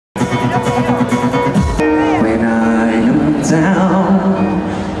When I am down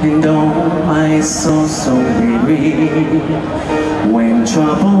and oh my soul so weary, when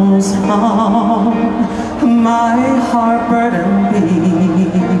troubles come, my heart burden me,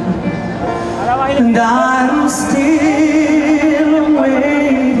 and I'm still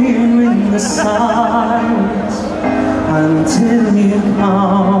waiting in the silence until you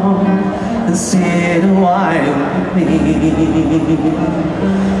come and sit a while with me.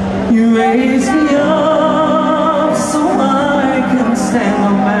 You raise me up so I can stand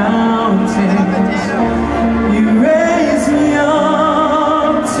on mountains. You raise me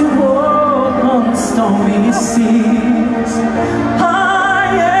up to walk on stormy seas. I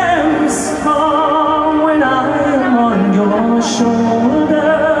am strong when I am on your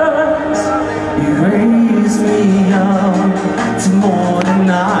shoulders. You raise me up to more than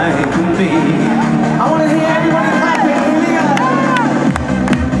I can be. I want to hear everybody clapping.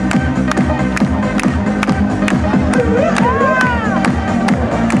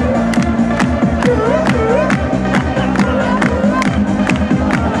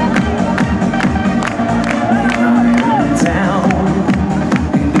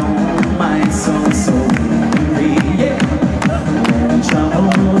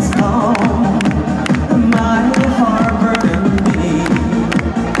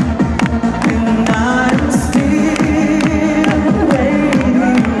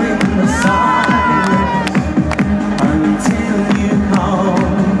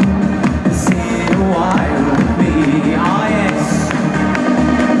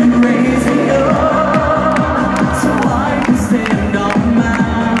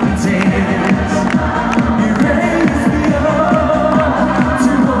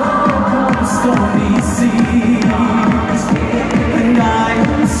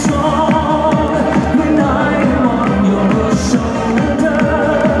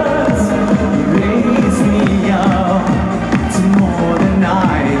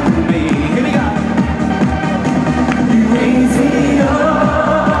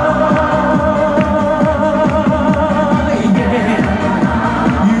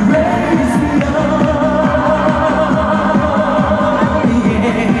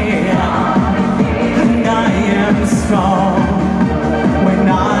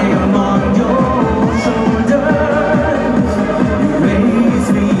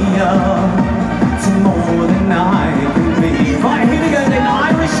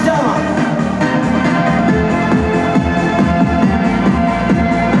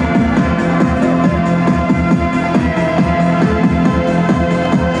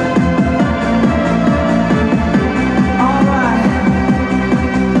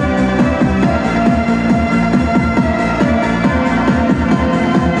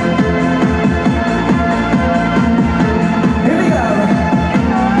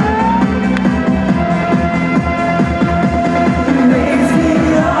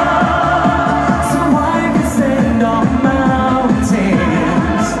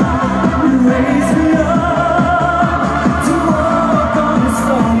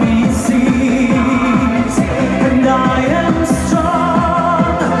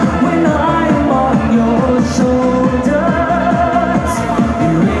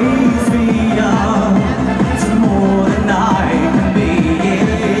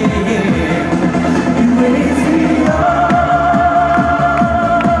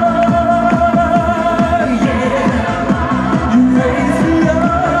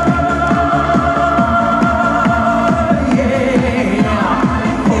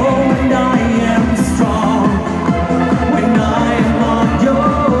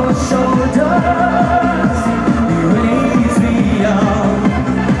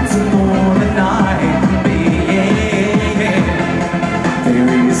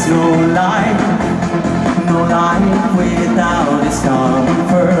 Without its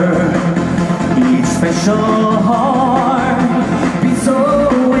comfort, each special heart